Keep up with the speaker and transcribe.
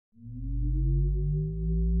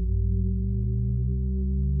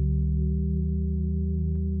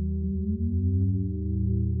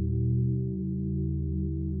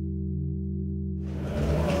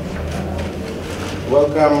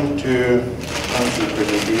Welcome to Samsung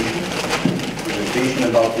presentation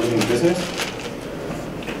about living business.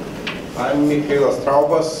 I'm Michailas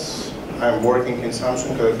Traubas. I'm working in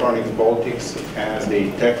Samsung Electronics Baltics as a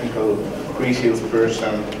technical pre-sales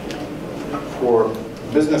person for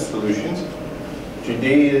business solutions.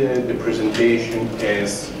 Today the presentation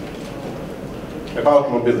is about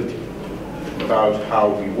mobility, about how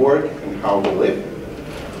we work and how we live.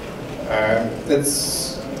 It's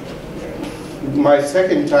my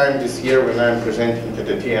second time this year when I'm presenting at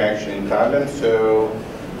Atea actually in Thailand, so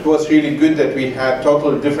it was really good that we had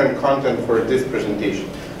totally different content for this presentation.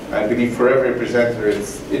 I believe for every presenter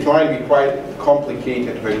it might be quite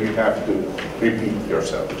complicated when you have to repeat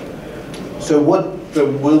yourself. So what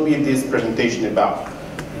will be this presentation about?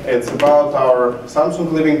 It's about our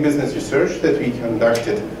Samsung Living Business Research that we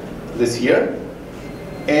conducted this year.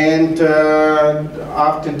 And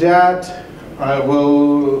after that, I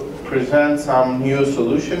will present some new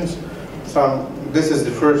solutions. This is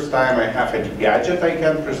the first time I have a gadget I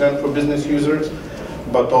can present for business users,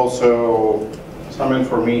 but also some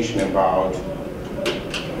information about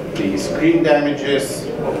the screen damages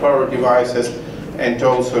of our devices, and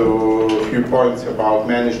also a few points about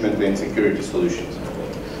management and security solutions.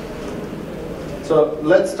 So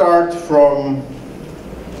let's start from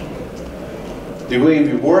the way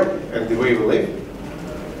we work and the way we live.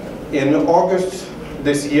 In August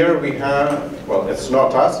this year we have, well, it's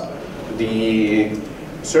not us, the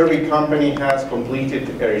survey company has completed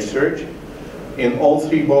a research in all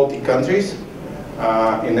 3 Baltic countries.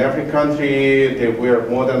 In every country there were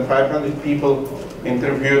more than 500 people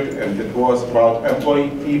interviewed, and it was about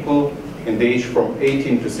employed people in the age from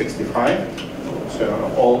 18 to 65. So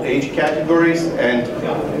all age categories, and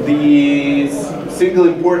the single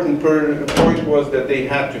important point was that they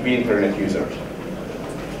had to be internet users.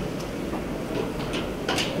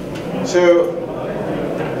 So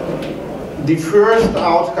the first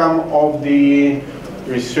outcome of the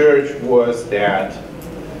research was that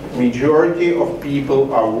majority of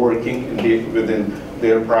people are working within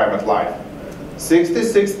their private life.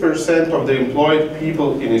 66% of the employed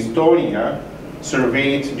people in Estonia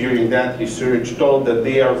surveyed during that research told that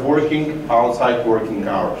they are working outside working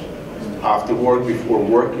hours, after work, before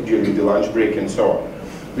work, during the lunch break, and so on.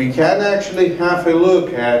 We can actually have a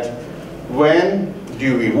look at when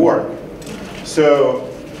do we work. So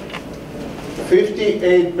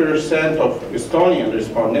 58% of Estonian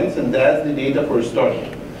respondents, and that's the data for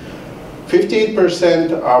Estonia,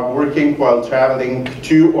 58% are working while traveling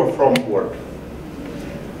to or from work.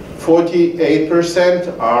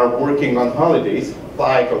 48% are working on holidays,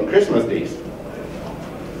 like on Christmas days.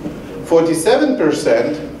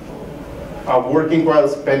 47% are working while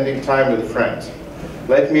spending time with friends.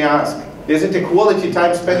 Let me ask, is it a quality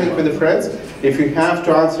time spending with the friends if you have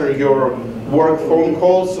to answer your work phone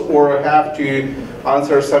calls or have to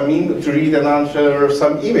answer some to read and answer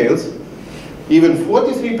some emails? Even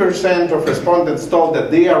 43% of respondents told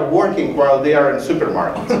that they are working while they are in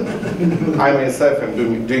supermarkets. I myself am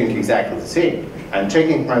doing exactly the same. I'm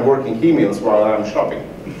checking my working emails while I'm shopping.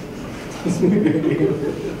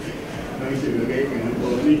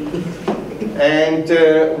 And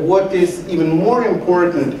what is even more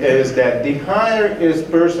important is that the higher is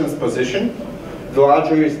person's position, the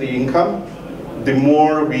larger is the income, the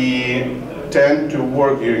more we tend to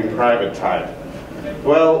work during private time.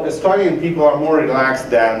 Well, Estonian people are more relaxed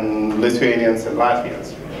than Lithuanians and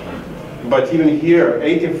Latvians. But even here,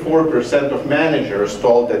 84% of managers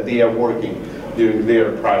told that they are working during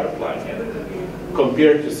their private life,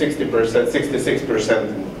 compared to 60%, 66%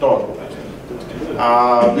 in total.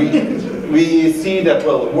 We see that,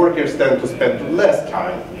 well, workers tend to spend less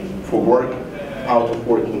time for work out of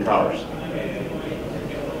working hours.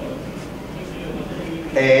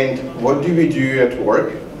 And what do we do at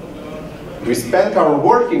work? We spend our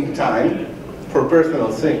working time for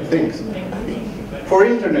personal things. For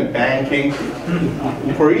internet banking,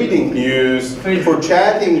 for reading news, for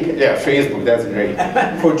chatting, yeah, Facebook, that's great.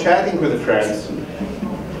 For chatting with friends.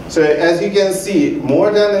 So as you can see,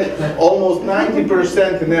 more than almost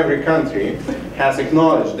 90% in every country has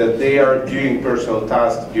acknowledged that they are doing personal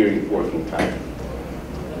tasks during working time.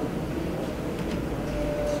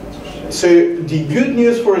 So the good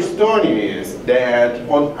news for Estonia is that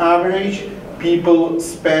on average, people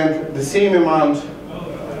spend the same amount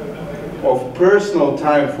of personal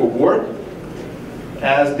time for work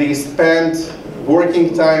as they spend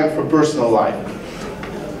working time for personal life.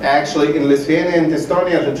 Actually, in Lithuania and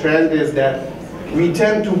Estonia, the trend is that we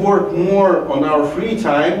tend to work more on our free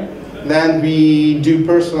time than we do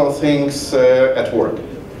personal things at work.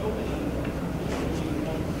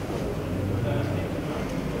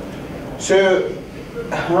 So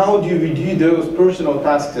how do we do those personal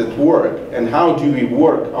tasks at work, and how do we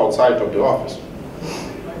work outside of the office?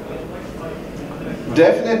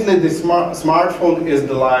 Definitely the smartphone is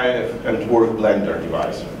the life and work blender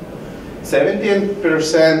device.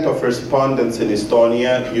 17% of respondents in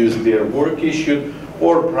Estonia use their work issued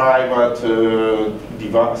or private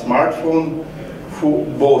smartphone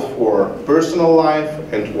both for personal life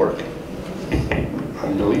and work.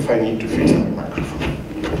 I believe I need to fix my microphone.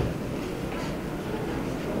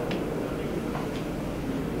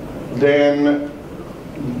 Then,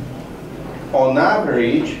 on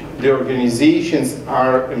average, the organizations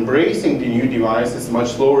are embracing the new devices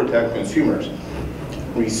much slower than consumers.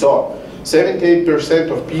 We saw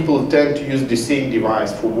 78% of people tend to use the same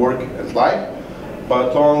device for work and life,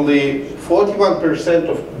 but only 41%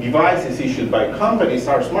 of devices issued by companies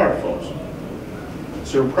are smartphones.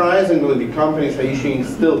 Surprisingly, the companies are issuing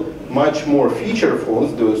still much more feature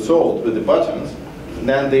phones, those sold with the buttons,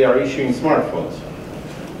 than they are issuing smartphones.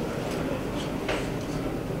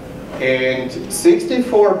 And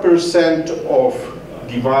 64% of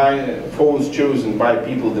phones chosen by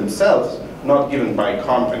people themselves, not given by a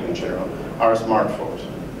company in general, are smartphones.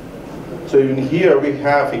 So even here we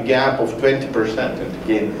have a gap of 20%. And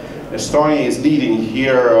again, Estonia is leading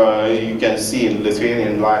here. You can see in Lithuania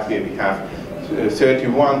and Latvia we have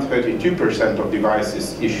 32% of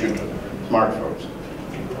devices issued smartphones.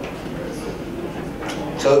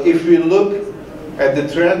 So if we look at the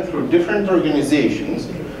trend through different organizations,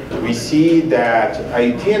 we see that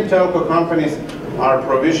IT and telco companies are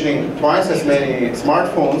provisioning twice as many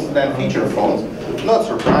smartphones than feature phones. Not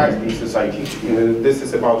surprised, this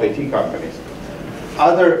is about IT companies.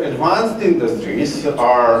 Other advanced industries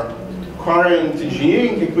are current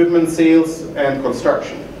engineering equipment sales and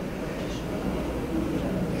construction.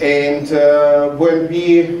 And when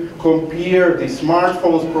we compare the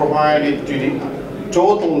smartphones provided to the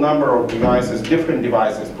total number of devices, different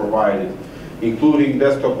devices provided, including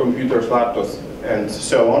desktop computers, laptops, and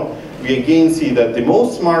so on, we again see that the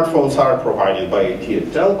most smartphones are provided by IT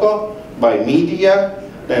and telco, by media,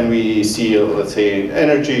 then we see, let's say,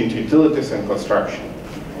 energy and utilities and construction,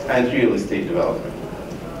 and real estate development.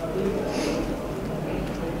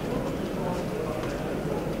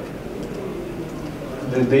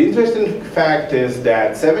 The interesting fact is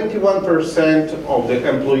that 71% of the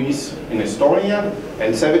employees in Estonia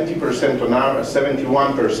and 71%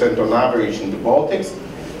 on average in the Baltics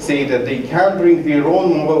say that they can bring their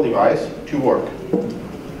own mobile device to work.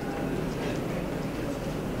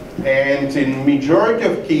 And in majority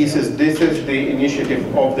of cases, this is the initiative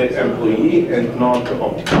of the employee and not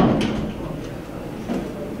of the company.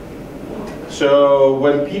 So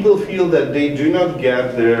when people feel that they do not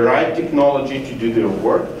get the right technology to do their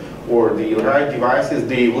work or the right devices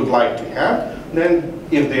they would like to have, then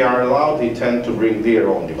if they are allowed, they tend to bring their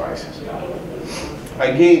own devices.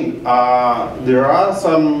 Again, there are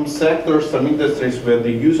some sectors, some industries where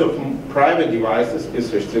the use of private devices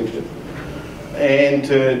is restricted. And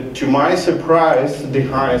to my surprise, the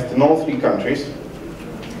highest in all three countries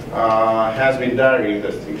has been dairy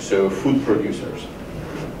industry, so food producers.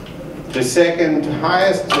 The second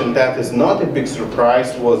highest, and that is not a big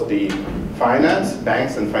surprise, was the finance,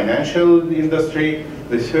 banks and financial industry.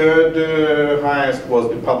 The third highest was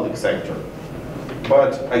the public sector.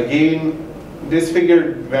 But again, this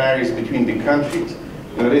figure varies between the countries.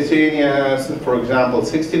 In Lithuania, for example,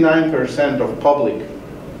 69% of public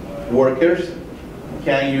workers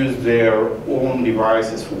can use their own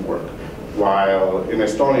devices for work, while in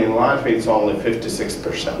Estonia and Latvia it's only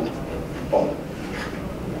 56% only.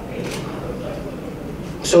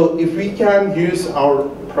 So if we can use our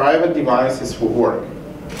private devices for work,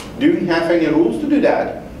 do we have any rules to do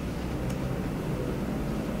that?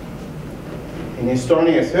 In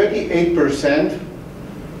Estonia, 38%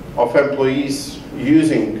 of employees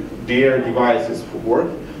using their devices for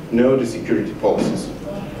work know the security policies.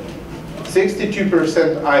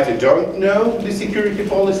 62% either don't know the security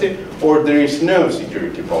policy or there is no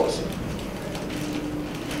security policy.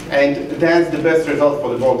 And that's the best result for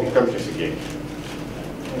the Baltic countries again.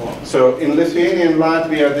 So in Lithuania and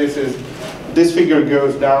Latvia, this figure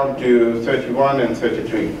goes down to 31 and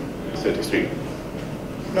 33.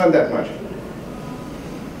 Not that much.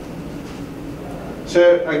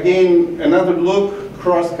 So again, another look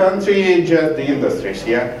cross-country, just the industries,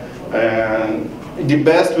 yeah. The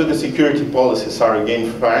best with the security policies are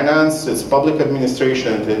again finance, it's public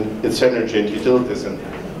administration, and it's energy and utilities and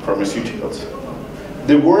pharmaceuticals.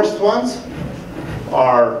 The worst ones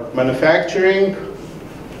are manufacturing,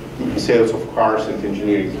 sales of cars and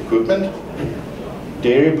engineering equipment,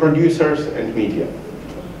 dairy producers, and media.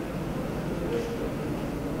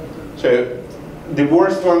 So the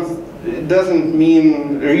worst ones, it doesn't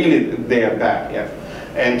mean really they are bad, yeah.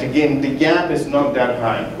 And again, the gap is not that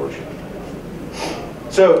high, unfortunately.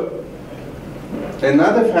 So,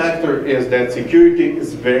 another factor is that security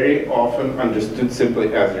is very often understood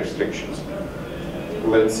simply as restrictions.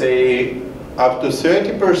 Let's say up to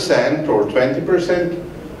 30% or 20%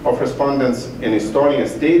 of respondents in Estonia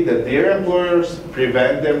state that their employers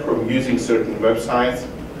prevent them from using certain websites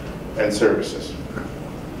and services.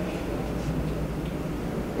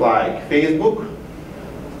 Like Facebook,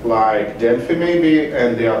 like Delphi maybe,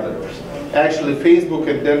 and the others. Actually, Facebook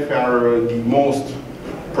and Delphi are the most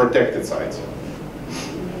protected sites.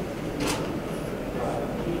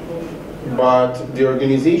 But the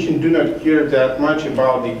organization do not care that much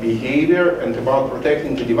about the behavior and about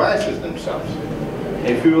protecting the devices themselves.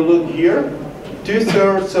 If you look here,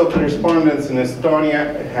 2/3 of the respondents in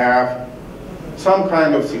Estonia have some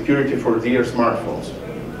kind of security for their smartphones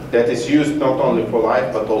that is used not only for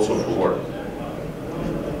life but also for work.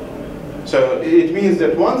 So it means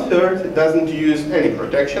that 1/3 doesn't use any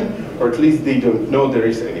protection, or at least they don't know there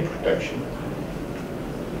is any protection.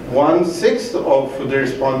 1/6 of the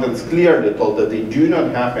respondents clearly told that they do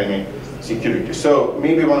not have any security. So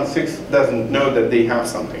maybe 1/6 doesn't know that they have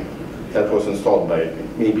something that was installed by it,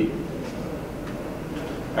 maybe.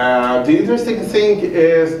 The interesting thing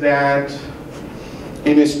is that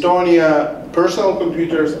in Estonia, personal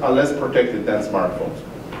computers are less protected than smartphones.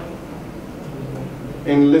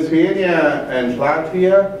 In Lithuania and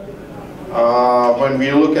Latvia, when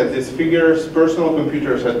we look at these figures, personal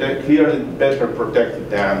computers are clearly better protected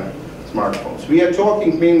than smartphones. We are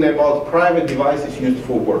talking mainly about private devices used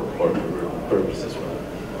for work purposes.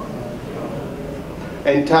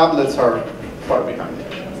 And tablets are far behind.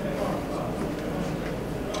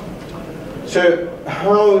 So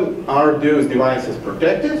how are those devices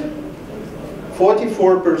protected?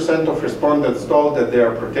 44% of respondents told that they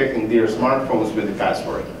are protecting their smartphones with a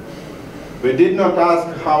password. We did not ask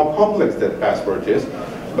how complex that password is,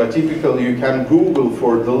 but typically you can Google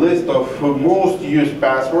for the list of most used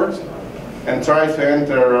passwords and try to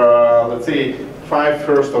enter, let's say, 5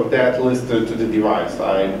 first of that list to the device.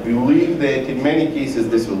 I believe that in many cases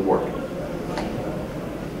this will work.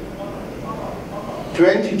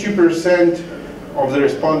 22% of the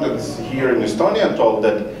respondents here in Estonia told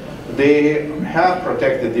that they have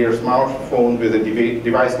protected their smartphone with a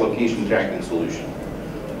device location tracking solution.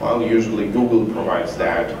 Well, usually Google provides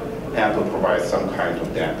that, Apple provides some kind of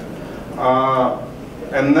that.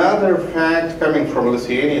 Another fact coming from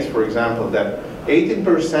Lithuania is, for example, that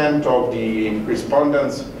 18% of the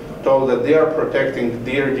respondents told that they are protecting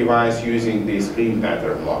their device using the screen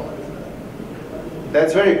pattern lock.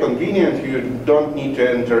 That's very convenient. You don't need to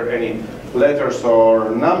enter any letters or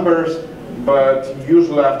numbers, but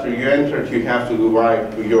usually after you enter it, you have to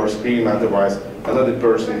wipe your screen, otherwise another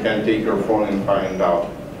person can take your phone and find out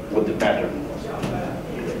what the pattern was.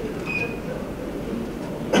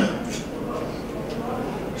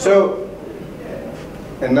 So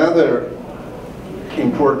another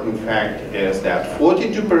important fact is that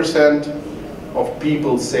 42% of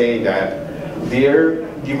people say that their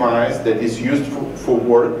device that is used for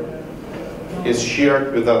work is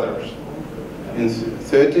shared with others. In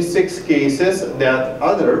 36 cases, that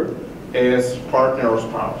other is partner or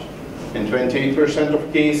spouse. In 28% of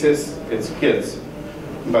cases, it's kids.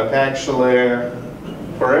 But actually,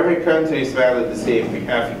 for every country it's valid the same. We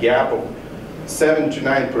have a gap of 7 to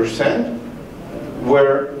 9%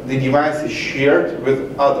 where the device is shared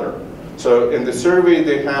with other. So in the survey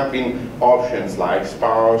there have been options like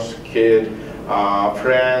spouse, kid,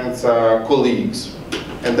 friends, colleagues,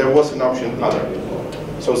 and there was an option other.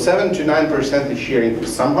 So 7 to 9% is sharing with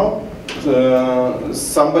somehow,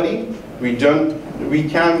 somebody. We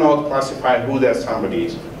cannot classify who that somebody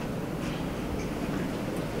is.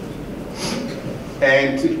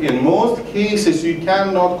 And in most cases, you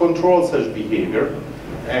cannot control such behavior,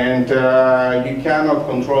 and you cannot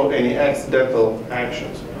control any accidental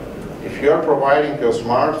actions. If you are providing your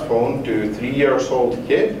smartphone to a 3-year-old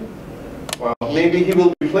kid, well, maybe he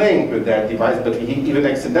will be playing with that device, but he even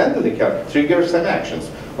accidentally can trigger some actions,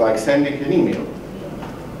 like sending an email.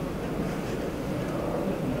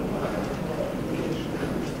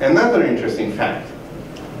 Another interesting fact.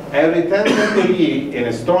 Every 10th employee in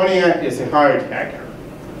Estonia is a hired hacker.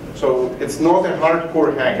 So it's not a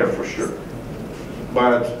hardcore hacker for sure.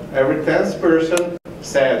 But every 10th person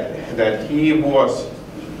said that he was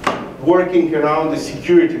working around the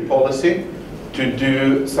security policy to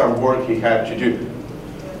do some work he had to do.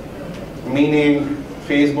 Meaning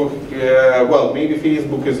Facebook, well, maybe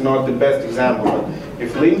Facebook is not the best example, but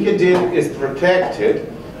if LinkedIn is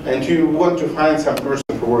protected and you want to find some person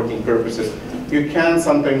for working purposes, you can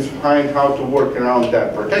sometimes find how to work around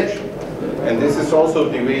that protection. And this is also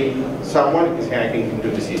the way someone is hacking into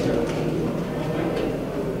the system.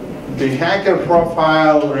 The hacker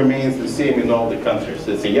profile remains the same in all the countries.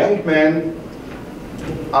 It's a young man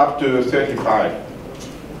up to 35.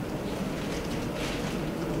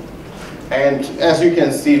 And as you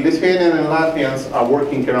can see, Lithuanians and Latvians are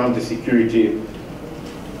working around the security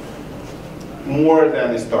more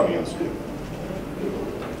than Estonians do.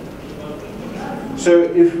 So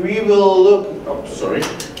if we will look,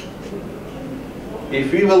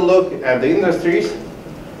 if we will look at the industries,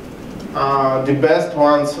 the best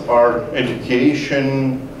ones are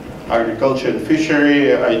education, agriculture and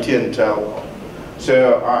fishery, IT and telecom.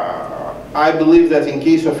 So I believe that in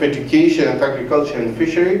case of education and agriculture and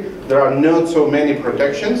fishery, there are not so many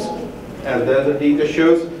protections, as the other data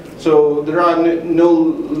shows. So there are no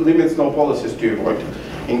limits, no policies to avoid.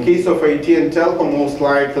 In case of IT and telecom, most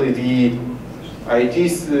likely the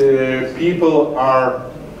IT people are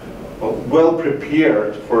well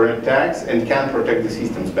prepared for attacks and can protect the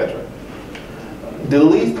systems better. The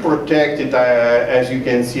least protected, as you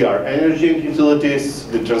can see, are energy and utilities,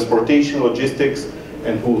 the transportation, logistics,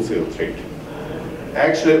 and wholesale trade.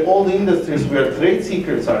 Actually, all the industries where trade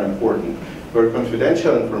secrets are important, where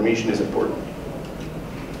confidential information is important.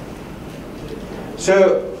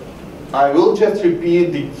 So, I will just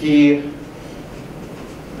repeat the key,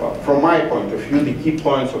 well, from my point of view, the key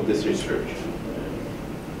points of this research.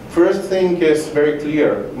 First thing is very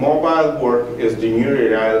clear, mobile work is the new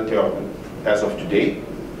reality as of today,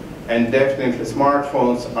 and definitely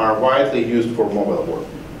smartphones are widely used for mobile work.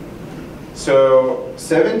 So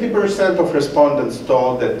 70% of respondents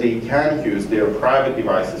told that they can use their private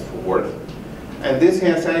devices for work, and this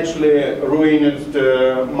has actually ruined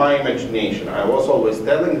my imagination. I was always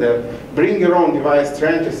telling them, bring your own device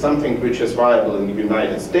trend is something which is viable in the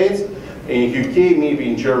United States, in UK, maybe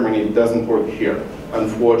in Germany, it doesn't work here.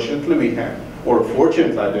 Unfortunately, we have, or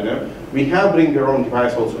fortunately, I don't know, we have bring your own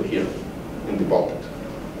device also here in the Baltics.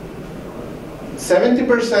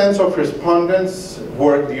 70% of respondents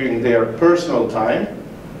work during their personal time,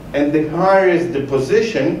 and the higher is the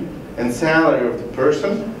position and salary of the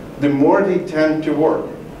person, the more they tend to work.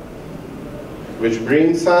 Which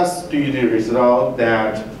brings us to the result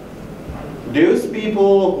that those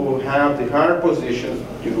people who have the higher positions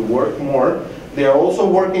to work more, they are also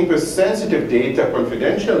working with sensitive data,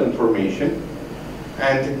 confidential information,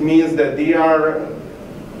 and it means that they are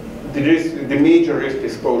the major risk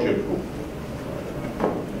exposure group.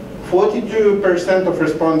 42% of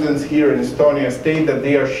respondents here in Estonia state that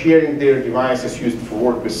they are sharing their devices used for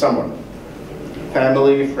work with someone,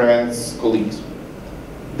 family, friends, colleagues.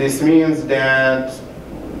 This means that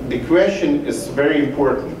the question is very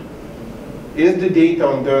important. Is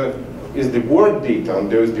the work data on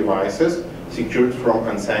those devices secured from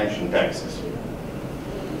unsanctioned access?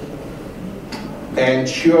 And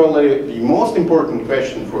surely the most important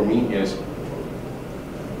question for me is,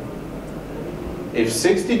 if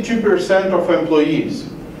 62% of employees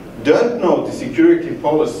don't know the security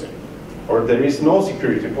policy, or there is no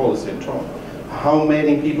security policy at all, how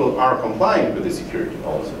many people are compliant with the security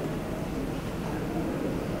policy?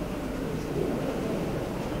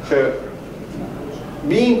 So,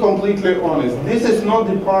 being completely honest, this is not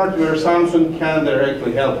the part where Samsung can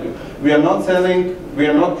directly help you. We are not selling, we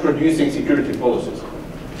are not producing security policies.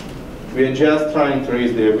 We are just trying to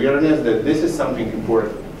raise the awareness that this is something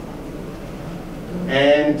important.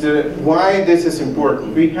 And why this is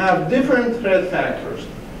important? We have different threat factors.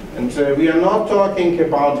 And we are not talking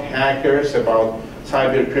about hackers, about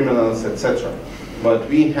cyber criminals, etc. But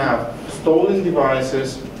we have stolen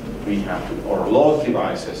devices, we have or lost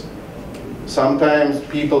devices. Sometimes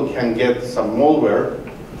people can get some malware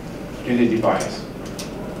to the device.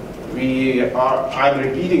 I'm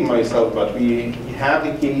repeating myself, but we have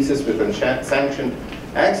the cases with unsanctioned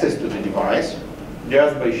access to the device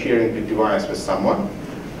just by sharing the device with someone.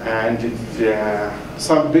 And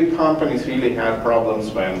some big companies really had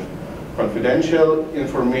problems when confidential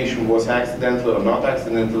information was accidentally or not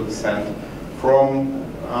accidentally sent from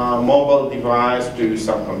a mobile device to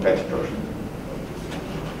some competitor.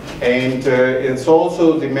 And it's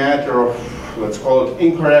also the matter of, let's call it,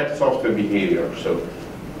 incorrect software behavior. So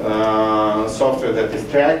software that is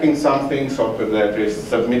tracking something, software that is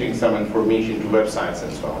submitting some information to websites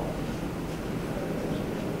and so on.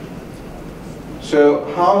 So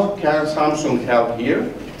how can Samsung help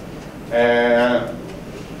here?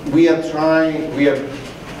 We are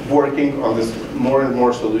working on this more and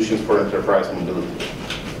more solutions for enterprise mobility.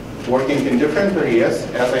 Working in different areas,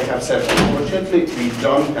 as I have said, unfortunately, we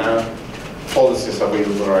don't have policies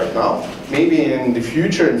available right now. Maybe in the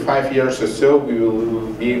future, in 5 years or so, we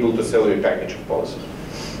will be able to sell you a package of policies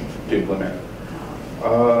to implement.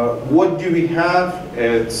 What do we have?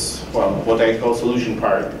 It's, well, what I call solution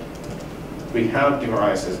paradigm. We have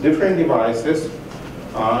devices, different devices,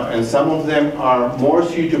 and some of them are more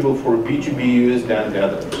suitable for B2B use than the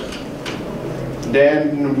others.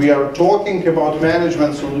 Then we are talking about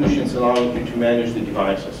management solutions allowing you to manage the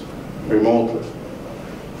devices remotely.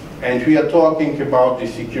 And we are talking about the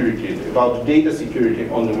security, about the data security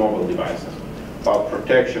on the mobile devices, about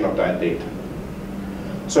protection of that data.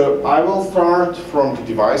 So I will start from the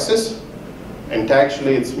devices, and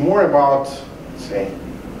actually it's more about, say,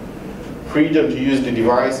 freedom to use the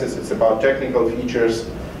devices, it's about technical features,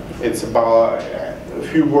 it's about a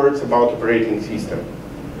few words about operating system.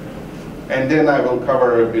 And then I will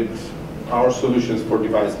cover a bit our solutions for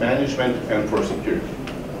device management and for security.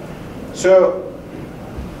 So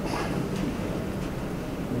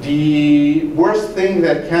the worst thing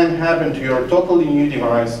that can happen to your totally new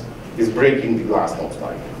device is breaking the glass, most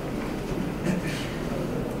likely.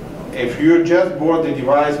 If you just bought the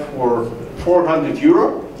device for 400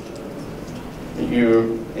 euro,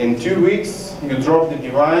 in 2 weeks, you drop the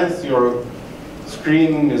device, your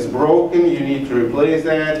screen is broken, you need to replace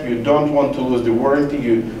that, you don't want to lose the warranty,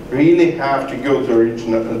 you really have to go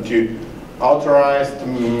to authorized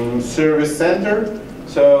service center,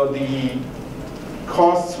 so the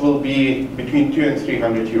costs will be between 200 and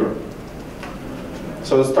 300 euro.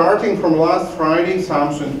 So starting from last Friday,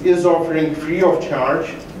 Samsung is offering free of charge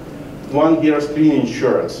 1 year screen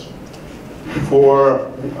insurance for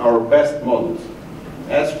our best models.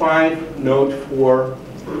 S5, Note 4,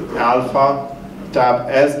 Alpha, Tab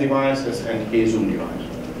S devices, and K-Zoom devices.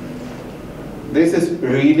 This is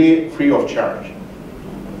really free of charge.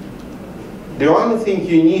 The only thing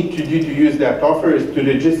you need to do to use that offer is to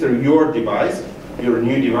register your device, your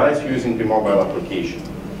new device, using the mobile application.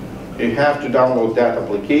 You have to download that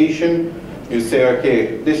application. You say,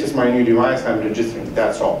 okay, this is my new device, I'm registering,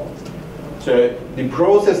 that's all. So the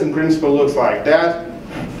process in principle looks like that.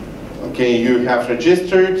 Okay, you have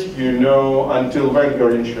registered, you know until when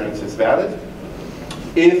your insurance is valid.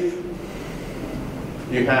 If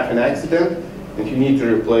you have an accident and you need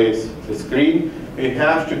to replace the screen, you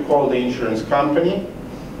have to call the insurance company,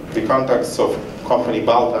 the contacts of company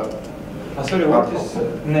Baltics. Sorry, what is the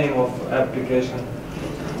name of application?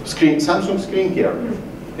 Samsung Screen Care.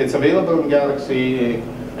 It's available in Galaxy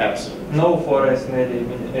apps. No for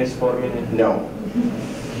S4 Mini? No.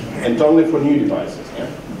 And only for new devices. Yeah?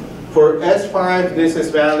 For S5, this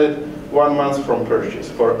is valid 1 month from purchase.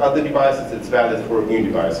 For other devices, it's valid for new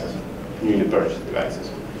devices, newly purchased devices.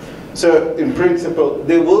 So in principle,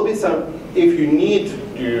 there will be some, if you need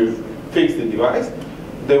to fix the device,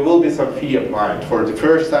 there will be some fee applied. For the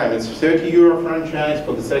first time, it's 30 euro franchise.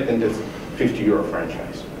 For the second, it's 50 euro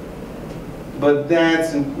franchise. But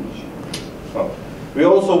that's, well, we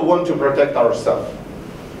also want to protect ourselves.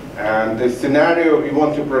 And the scenario we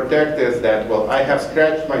want to protect is that, well, I have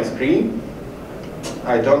scratched my screen,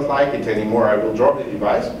 I don't like it anymore, I will drop the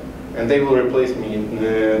device, and they will replace me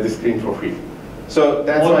the screen for free. So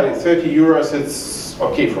that's why 30 euros, it's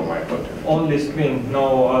okay from my point of view. Only screen,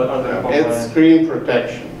 no other components? It's screen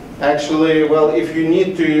protection. Actually, well, if you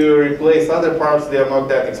need to replace other parts, they are not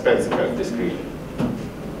that expensive as the screen.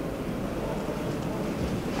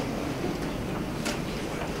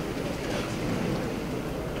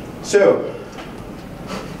 So,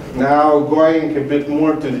 now going a bit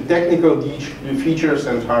more to the technical features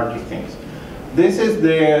and hardware things. This is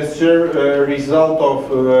the result of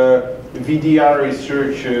VDR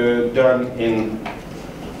research done in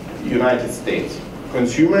United States.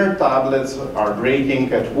 Consumer tablets are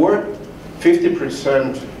rating at work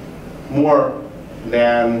 50% more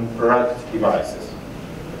than rugged devices.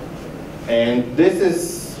 And this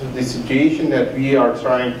is the situation that we are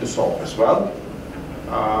trying to solve as well.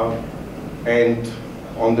 And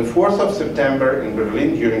on the 4th of September in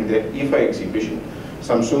Berlin, during the IFA exhibition,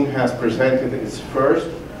 Samsung has presented its first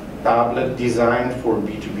tablet designed for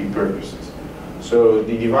B2B purposes. So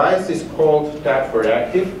the device is called Tab for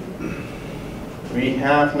Active. We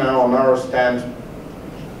have now on our stand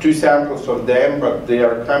 2 samples of them, but they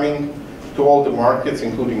are coming to all the markets,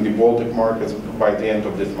 including the Baltic markets, by the end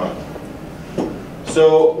of this month.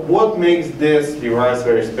 So what makes this device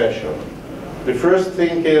very special? The first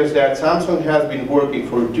thing is that Samsung has been working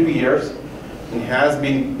for 2 years and has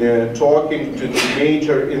been talking to the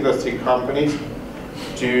major industry companies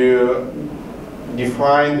to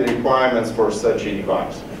define the requirements for such a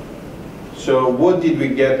device. So what did we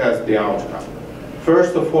get as the outcome?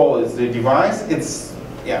 First of all, is the device,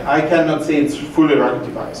 I cannot say it's fully rugged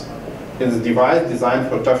device. It's a device designed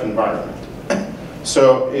for tough environment.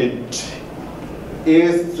 So it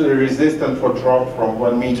is resistant for drop from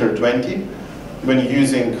 1 meter 20. When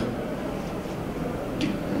using,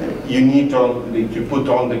 you need to put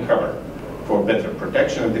on the cover for better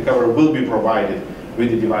protection, and the cover will be provided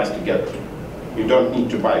with the device together. You don't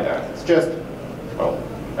need to buy that. It's just, well,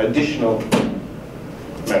 additional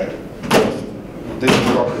measure.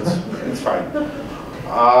 This drop, it's fine.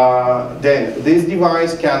 Then this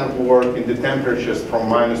device can work in the temperatures from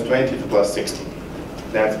 -20 to +60.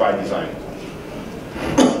 That's by design.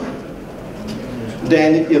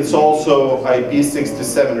 Then it's also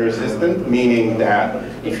IP67 resistant, meaning that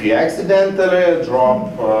if you accidentally drop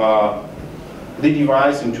the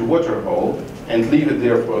device into water hole and leave it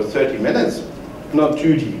there for 30 minutes, not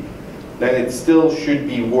too deep, then it still should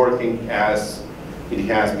be working as it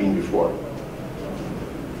has been before.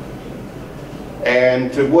 And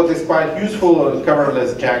what is quite useful are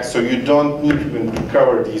coverless jacks, so you don't need even to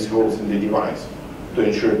cover these holes in the device to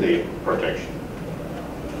ensure the protection.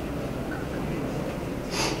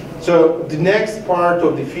 So the next part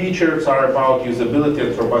of the features are about usability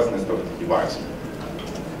and robustness of the device.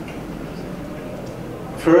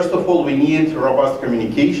 First of all, we need robust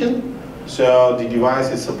communication. So the device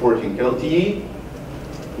is supporting LTE.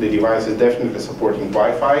 The device is definitely supporting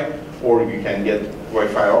Wi-Fi, or you can get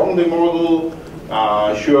Wi-Fi only model.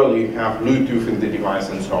 Surely you have Bluetooth in the device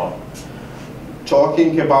and so on.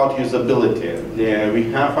 Talking about usability, we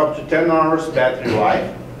have up to 10 hours battery life.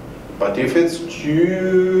 But if it's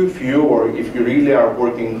too few, or if you really are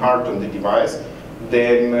working hard on the device,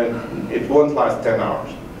 then it won't last 10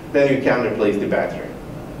 hours. Then you can replace the battery.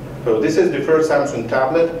 So this is the first Samsung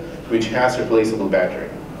tablet which has replaceable battery.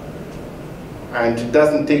 And it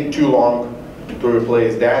doesn't take too long to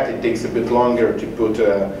replace that. It takes a bit longer to put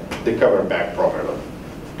the cover back properly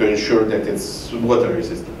to ensure that it's water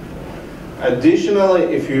resistant. Additionally,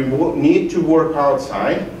 if you need to work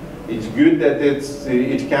outside, it's good that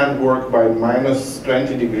it can work by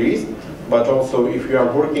 -20 degrees, but also if you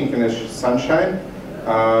are working in the sunshine,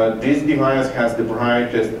 this device has the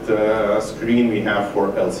brightest screen we have for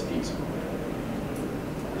LCDs.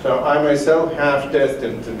 So I myself have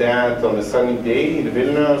tested that on a sunny day in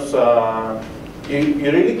Vilnius.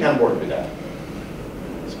 You really can work with that.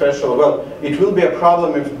 Especially, well, it will be a problem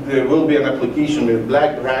if there will be an application with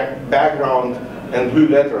black background and blue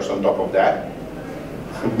letters on top of that.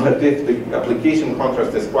 But if the application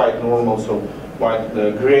contrast is quite normal, so white,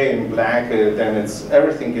 gray and black, then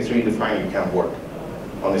everything is really fine. You can work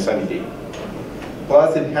on a sunny day.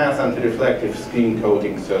 Plus, it has anti-reflective screen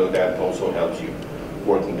coating, so that also helps you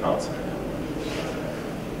working outside.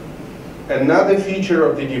 Another feature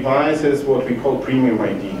of the device is what we call Premium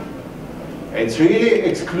ID. It's really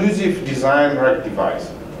exclusive design rack device.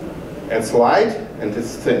 It's light and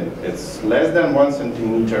it's thin. It's less than 1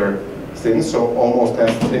 centimeter thin, so almost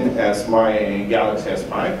as thin as my Galaxy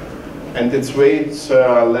S5, and its weight's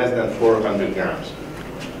less than 400 grams.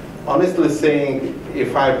 Honestly saying,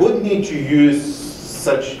 if I would need to use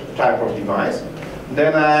such type of device,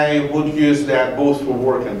 then I would use that both for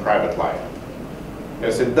work and private life.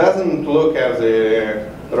 Because it doesn't look as a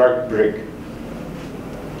rugged brick.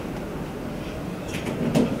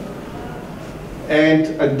 And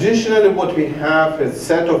additionally, what we have is a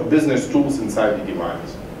set of business tools inside the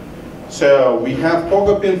device. So we have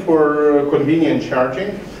pogo pin for convenient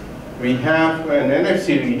charging. We have an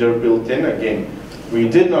NFC reader built in. Again, we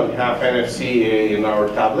did not have NFC in our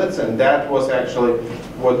tablets, and that was actually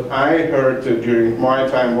what I heard during my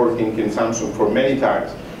time working in Samsung for many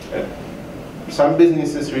times. Some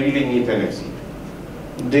businesses really need NFC.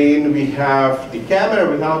 Then we have the camera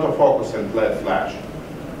with autofocus and LED flash.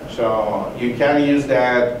 So you can use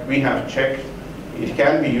that. We have checked. It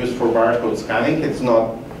can be used for barcode scanning. It's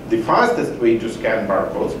not the fastest way to scan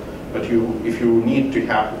barcodes, but if you need to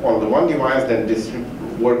have only one device, then this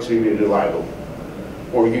works really reliable.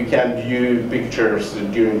 Or you can view pictures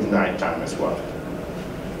during the night time as well.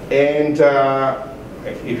 And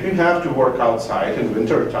if you have to work outside in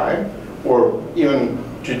winter time, or even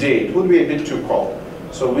today, it would be a bit too cold.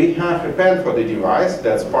 So we have a pen for the device.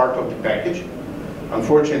 That's part of the package.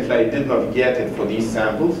 Unfortunately, I did not get it for these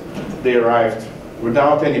samples. They arrived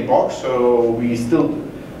without any box, so we still,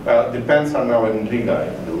 the pens are now in Riga, I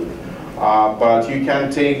believe. But you can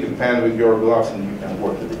take the pen with your gloves and you can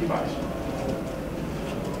work with the device.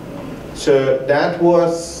 So that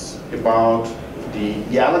was about the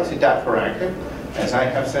Galaxy Tab for Active. As I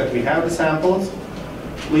have said, we have the samples.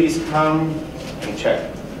 Please come and check.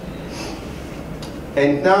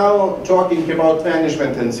 And now talking about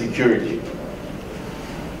management and security.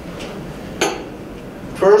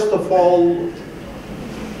 First of all,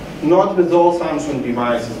 not with all Samsung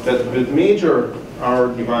devices, but with major our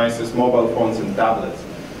devices, mobile phones and tablets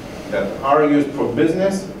that are used for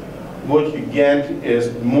business, what you get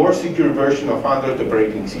is more secure version of Android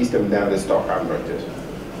operating system than the stock Android is.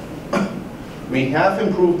 We have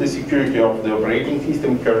improved the security of the operating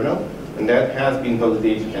system kernel, and that has been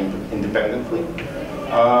validated independently.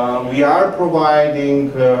 We are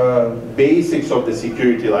providing basics of the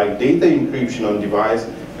security like data encryption on device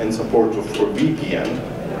and support for VPN.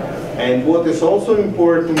 And what is also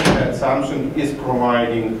important that Samsung is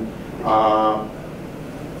providing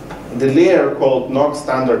the layer called NOC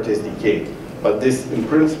Standard SDK. But this, in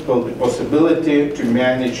principle, the possibility to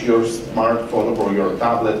manage your smartphone or your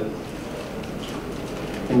tablet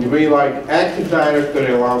in the way like Active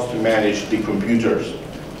Directory allows to manage the computers.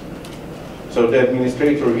 So the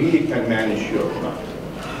administrator really can manage your account.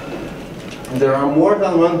 There are more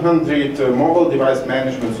than 100 mobile device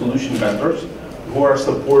management solution vendors who are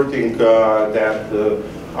supporting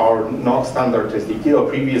our NOC Standard SDK, or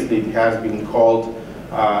previously it has been called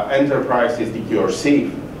Enterprise SDK or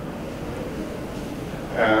SAFE.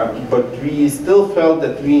 But we still felt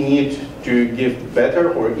that we need to give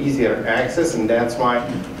better or easier access, and that's why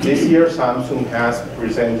this year Samsung has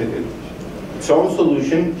presented its own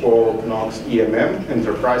solution called NOC EMM,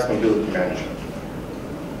 Enterprise Mobility Management.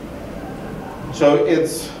 So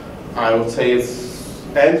it's, I would say it's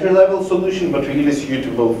entry-level solution, but really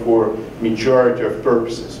suitable for majority of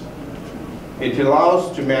purposes. It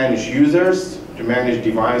allows to manage users, to manage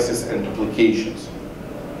devices and applications.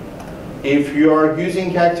 If you are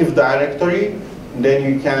using Active Directory,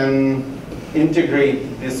 then you can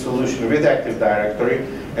integrate this solution with Active Directory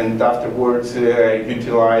and afterwards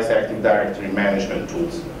utilize Active Directory management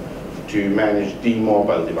tools to manage the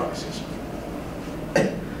mobile devices.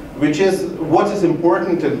 Which is what is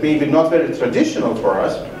important and maybe not very traditional for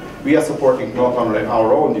us. We are supporting not only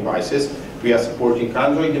our own devices, we are supporting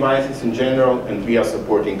Android devices in general, and we are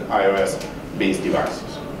supporting iOS-based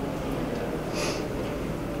devices.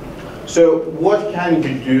 So what can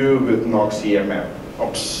you do with NOC EMM?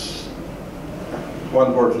 Oops,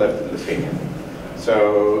 one word left in Lithuanian.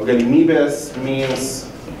 So galimybės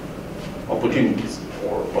means opportunities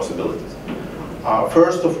or possibilities.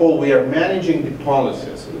 First of all, we are managing the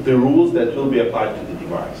policies, the rules that will be applied to the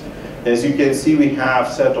device. As you can see, we have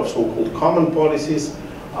a set of so-called common policies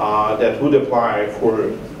that would apply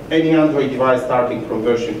for any Android device starting from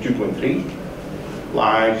version 2.3,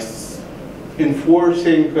 like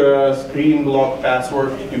enforcing screen lock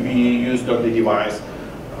password to be used on the device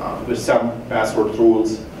with some password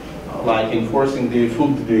rules, like enforcing the full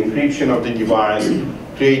encryption of the device,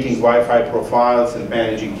 creating Wi-Fi profiles, and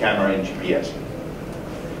managing camera and GPS.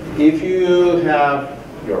 If you have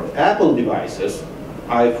your Apple devices,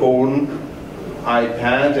 iPhone,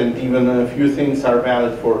 iPad, and even a few things are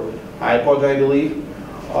valid for iPod, I believe,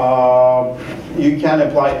 you can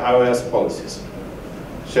apply iOS policies.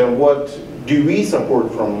 So what do we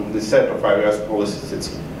support from the set of iOS policies?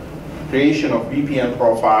 It's creation of VPN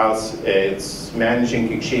profiles, it's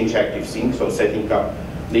managing Exchange Active Sync, so setting up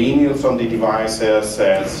the emails on the devices,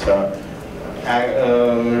 as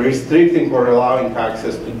restricting or allowing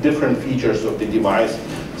access to different features of the device,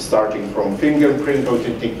 starting from fingerprint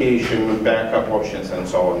authentication, backup options, and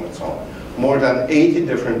so on and so on. More than 80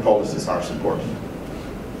 different policies are supported.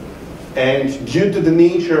 And due to the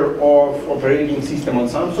nature of operating system on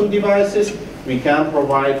Samsung devices, we can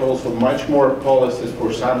provide also much more policies for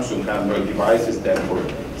Samsung Android devices than for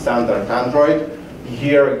standard Android.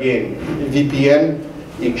 Here again, VPN,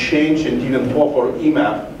 Exchange, and even POP or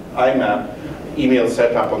IMAP email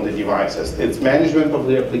setup on the devices. It's management of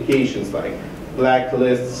the applications like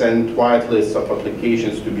blacklists and whitelists of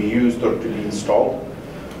applications to be used or to be installed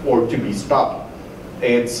or to be stopped.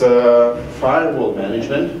 It's firewall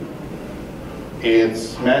management.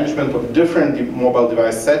 It's management of different mobile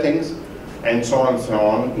device settings, and so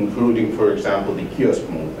on, including, for example, the kiosk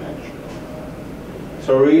mode management.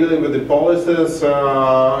 So really, with the policies,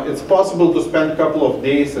 it's possible to spend a couple of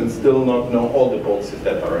days and still not know all the policies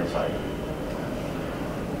that are inside.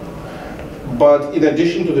 But in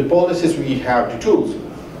addition to the policies, we have the tools.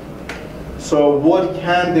 So what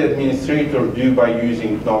can the administrator do by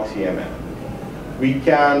using NOC EMM? We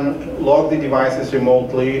can log the devices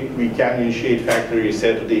remotely, we can initiate factory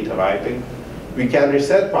reset to data wiping, we can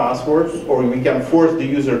reset passwords, or we can force the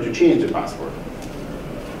user to change the password.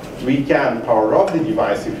 We can power off the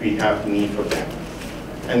device if we have the need for that.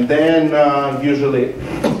 And then usually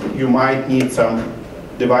you might need some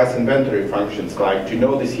device inventory functions, like to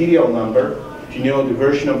know the serial number, to know the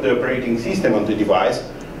version of the operating system on the device,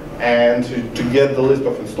 and to get the list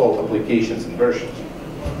of installed applications and versions.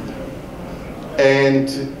 And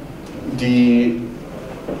The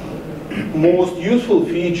most useful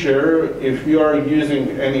feature, if you are using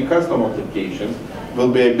any custom applications,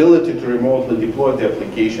 will be ability to remotely deploy the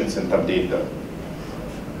applications and update them.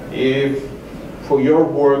 If for your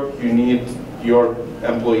work you need your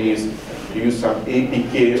employees to use some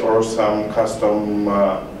APK or some custom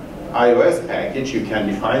iOS package, you can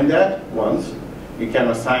define that once. You can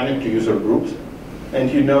assign it to user groups, and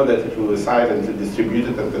you know that it will be silently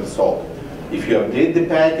distributed and installed. If you update the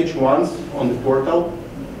package once on the portal,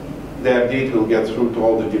 the update will get through to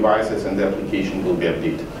all the devices and the application will be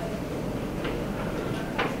updated.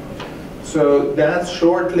 So that's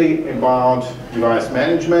shortly about device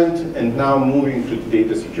management, and now moving to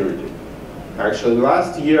data security. Actually,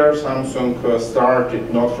 last year Samsung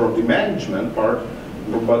started not from the management part,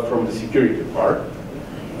 but from the security part,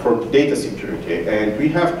 for data security. And we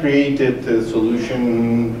have created a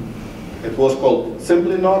solution. It was called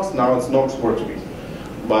simply Knox, now it's Knox Workspace.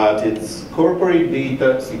 But it's corporate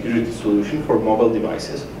data security solution for mobile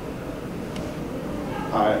devices.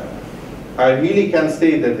 I really can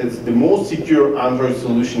say that it's the most secure Android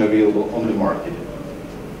solution available on the market.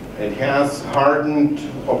 It has hardened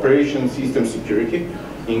operation system security,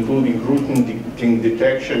 including routing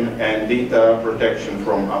detection and data protection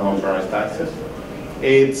from unauthorized access.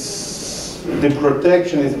 The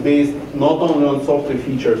protection is based not only on software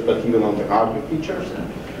features, but even on the hardware features.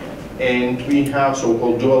 And we have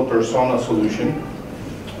so-called dual persona solution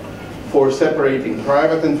for separating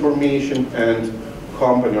private information and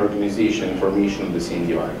company organization information on the same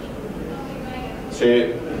device.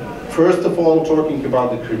 So first of all, talking about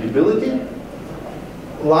the credibility.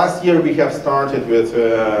 Last year we have started with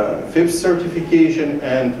FIPS certification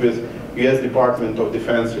and with US Department of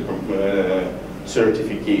Defense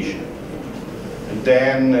certification. And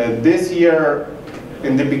then this year,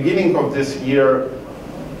 in the beginning of this year,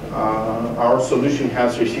 our solution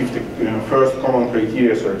has received the first common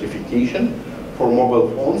criteria certification for mobile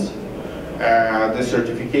phones. The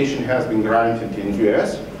certification has been granted in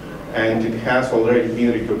US, and it has already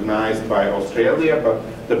been recognized by Australia, but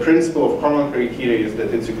the principle of common criteria is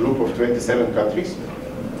that it's a group of 27 countries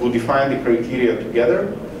who define the criteria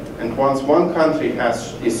together, and once one country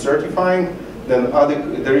is certifying, then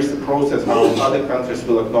there is a process how other countries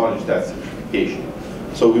will acknowledge that certification.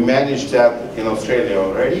 So we managed that in Australia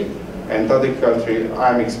already, and other countries,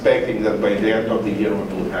 I'm expecting that by the end of the year we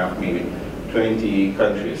will have maybe 20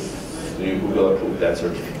 countries who will approve that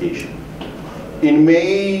certification. In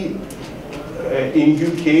May, in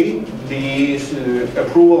UK, the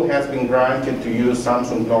approval has been granted to use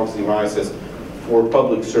Samsung Knox devices for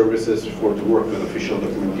public services for to work with official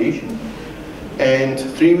documentation. And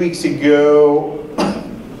 3 weeks ago,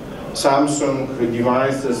 Samsung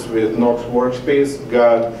devices with Knox Workspace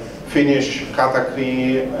got Finnish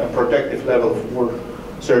category protective level 4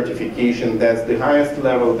 certification. That's the highest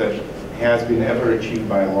level that has been ever achieved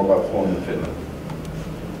by a mobile phone in Finland.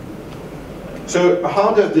 So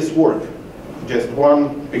how does this work? Just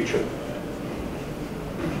one picture.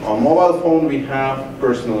 On mobile phone we have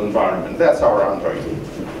personal environment. That's our Android.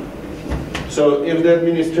 So if the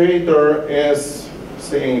administrator is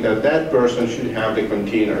saying that that person should have the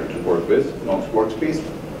container to work with, Knox Workspace,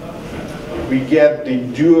 we get the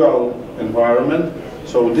dual environment.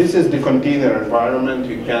 So this is the container environment.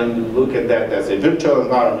 You can look at that as a virtual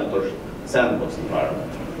environment or sandbox environment.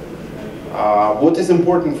 What is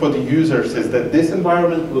important for the users is that this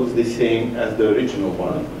environment looks the same as the original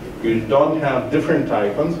one. You don't have different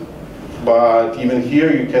icons, but even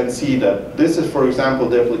here you can see that this is, for example,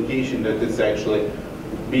 the application that is actually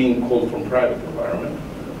being called from private environment.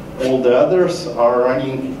 All the others are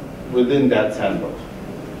running within that sandbox.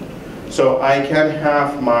 So I can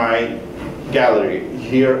have my gallery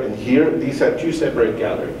here and here. These are two separate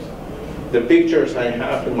galleries. The pictures I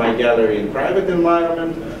have in my gallery in private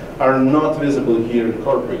environment are not visible here in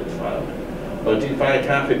corporate environment. But if I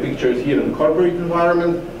have the pictures here in corporate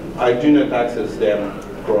environment, I do not access them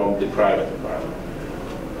from the private environment.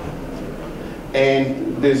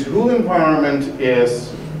 And this whole environment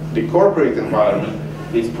is, the corporate environment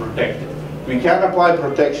is protected. We can apply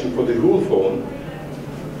protection for the whole phone,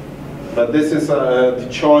 but this is the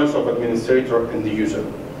choice of administrator and the user.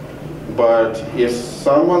 But if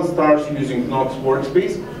someone starts using Knox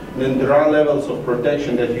Workspace, then there are levels of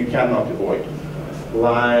protection that you cannot avoid.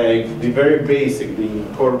 Like the very basic, the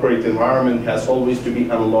corporate environment has always to be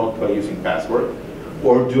unlocked by using password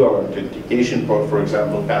or dual authentication, for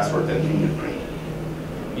example, password and fingerprint.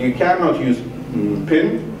 You cannot use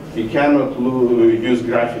PIN, you cannot use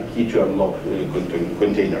graphic key to unlock a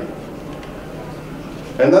container.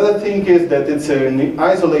 Another thing is that it's an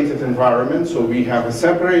isolated environment, so we have a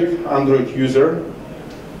separate Android user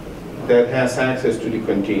that has access to the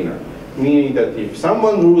container. Meaning that if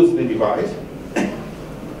someone roots the device,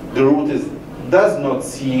 the root does not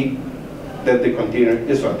see that the container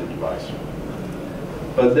is on the device.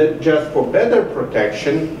 But that just for better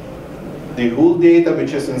protection, the whole data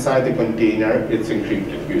which is inside the container, it's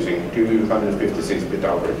encrypted using 256-bit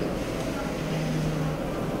algorithm.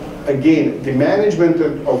 Again, the management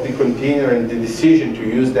of the container and the decision to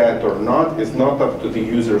use that or not is not up to the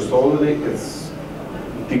user solely.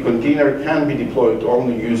 The container can be deployed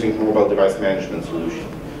only using mobile device management solution.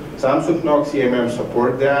 Samsung Knox CMM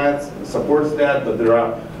supports that, but there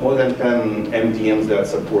are more than 10 MDMs that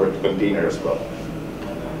support container as well.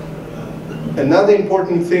 Another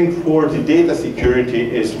important thing for the data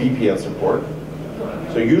security is VPN support.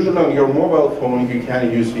 So usually on your mobile phone you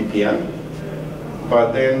can use VPN,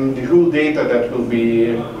 but then the whole data that will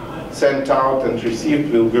be sent out and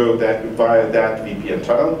received will go via that VPN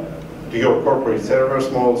tunnel to your corporate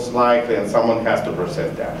servers most likely, and someone has to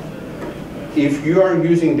process that. If you are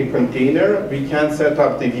using the container, we can set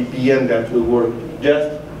up the VPN that will work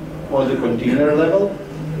just on the container level,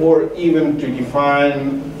 or even to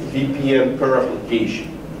define VPN per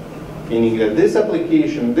application. Meaning that this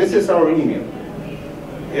application, this is our email.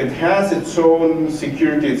 It has its own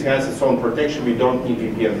security, it has its own protection, we don't need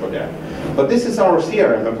VPN for that. But this is our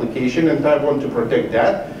CRM application and I want to protect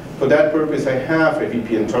that. For that purpose I have a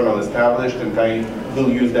VPN tunnel established and I will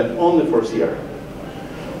use that only for CRM.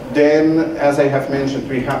 Then, as I have mentioned,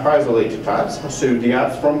 we have isolated apps. So the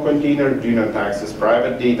apps from container do not access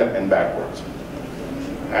private data and backwards.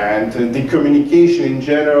 And the communication in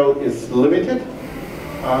general is limited.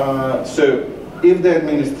 So if the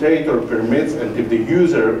administrator permits and if the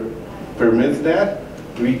user permits that,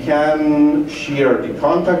 we can share the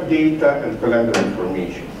contact data and calendar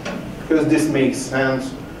information. Because this makes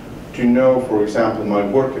sense to know, for example, my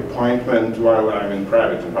work appointment while I'm in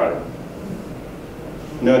private environment.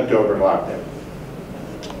 Not to overlap them.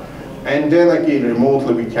 And then again,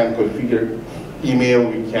 remotely we can configure email,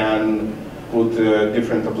 we can put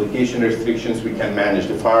different application restrictions, we can manage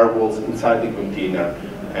the firewalls inside the container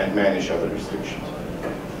and manage other restrictions.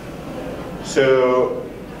 So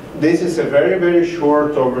this is a very, very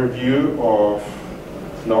short overview of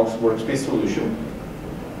Knox Workspace solution.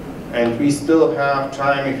 And we still have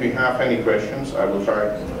time if you have any questions, I will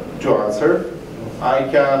try to answer. I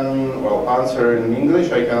can, well, answer in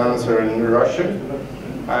English, I can answer in Russian.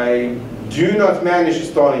 I do not manage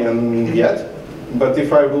Estonian yet, but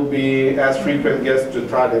if I will be as frequent guest to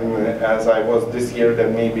Tallinn as I was this year,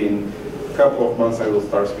 then maybe in a couple of months I will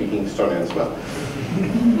start speaking Estonian as well.